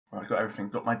I've got everything,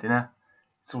 got my dinner.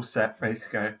 It's all set, ready to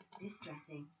go.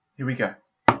 Distressing. Here we go.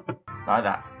 Like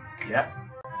that. Yep.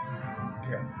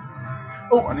 Okay.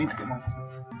 Oh, I need to get my...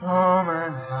 Oh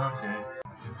man, okay.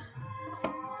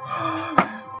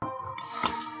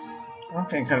 I'm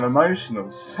getting kind of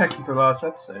emotional. Second to last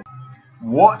episode.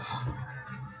 What?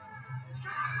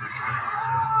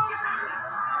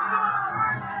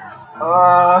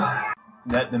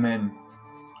 Let them in.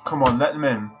 Come on, let them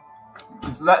in.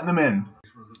 Let them in.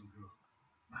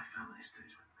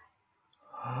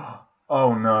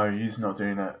 Oh no, he's not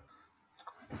doing it.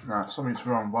 No, something's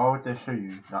wrong. Why would they show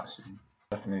you that scene?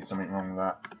 Definitely something wrong with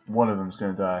that. One of them's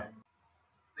gonna die.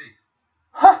 Please.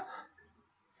 Huh?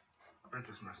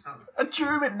 Princess Marcella. A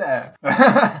Jew in there! You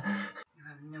have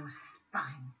no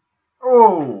spine.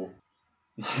 Oh!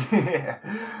 Yeah!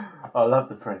 I love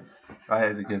the prince.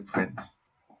 That is a good prince.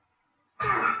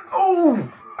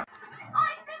 Oh!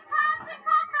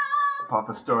 It's part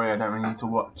of a story I don't really need to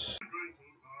watch.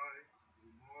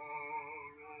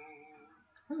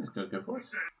 He's got a good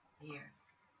voice. Here.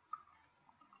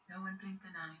 No one blinked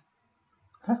an eye.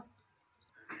 Huh?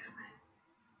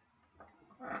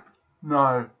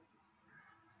 No.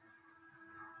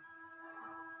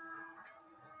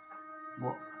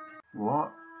 What?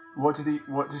 What?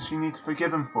 What does she need to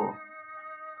forgive him for?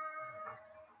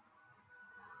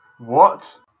 What?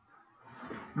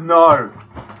 No.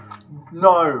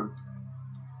 No.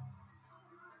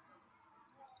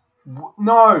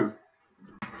 No.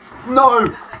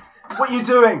 No. What are you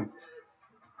doing?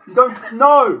 You don't.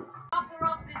 No. Offer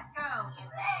up this girl.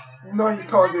 No, you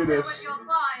can't do this. With your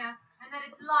fire, and that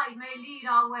its light may lead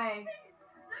our way.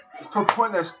 It's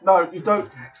pointless. No, you don't.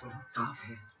 Stop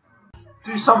it.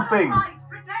 Do something. Light,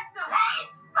 protect us.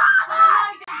 The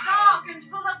light is dark and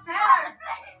full of terrors.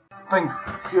 Thank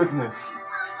goodness.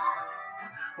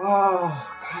 Oh,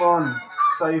 come on.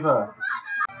 Save her.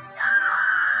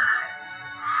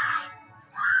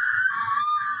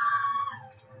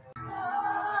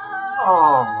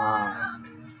 Oh, man.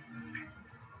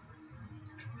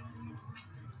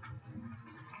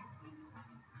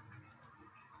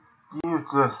 You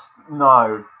just...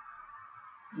 No.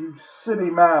 You silly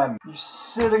man. You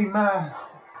silly man.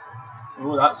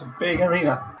 Oh, that's a big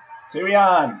arena.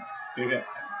 Tyrion.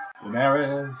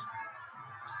 Daenerys.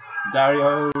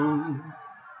 Dario.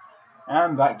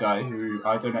 And that guy who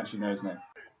I don't actually know his name.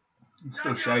 I'm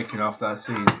still shaking after that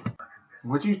scene.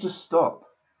 Would you just stop?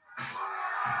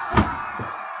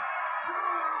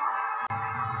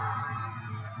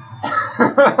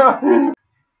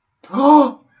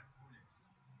 Oh!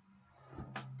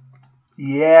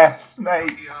 Yes,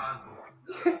 mate.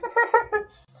 Yes.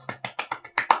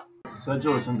 Ser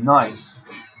Jorah's nice.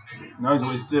 Knows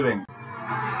what he's doing.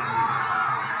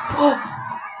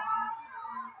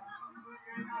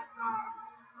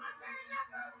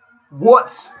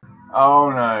 What? Oh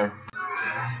no.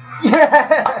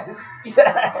 Yes!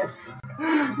 Yes!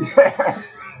 Yes!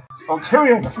 Oh,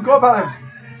 Tyrion, I forgot about him.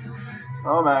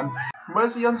 Oh man.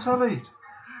 Where's the Unsullied?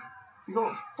 You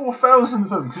got 4,000 of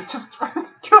them. You just look at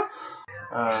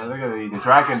the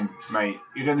dragon, mate.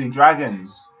 You're gonna need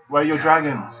dragons. Where are your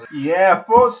dragons? Yeah, I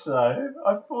thought so.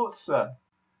 I thought so.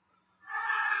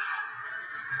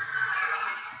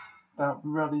 About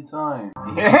bloody time.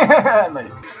 Yeah,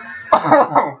 mate.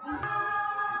 Oh.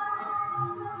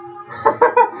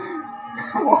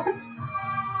 What?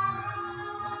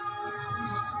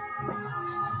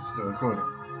 Still recording.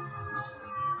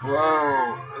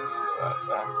 Whoa, this is about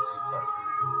time to stop.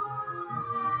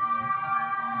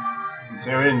 And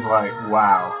Tyrion's like,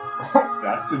 wow,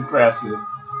 that's impressive.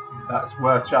 That's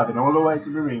worth travelling all the way to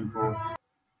Marineford.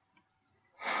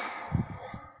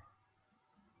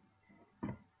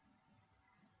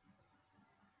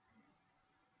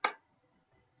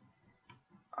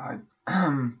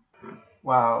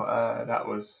 Wow, that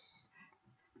was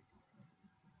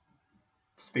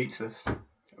speechless.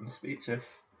 I'm speechless.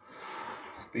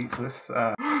 Speechless.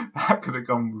 That could have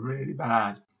gone really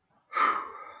bad.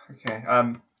 Okay,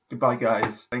 goodbye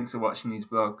guys. Thanks for watching these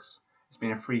vlogs. It's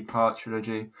been a 3-part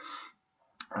trilogy.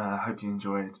 Hope you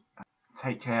enjoyed.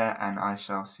 Take care and I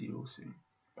shall see you all soon.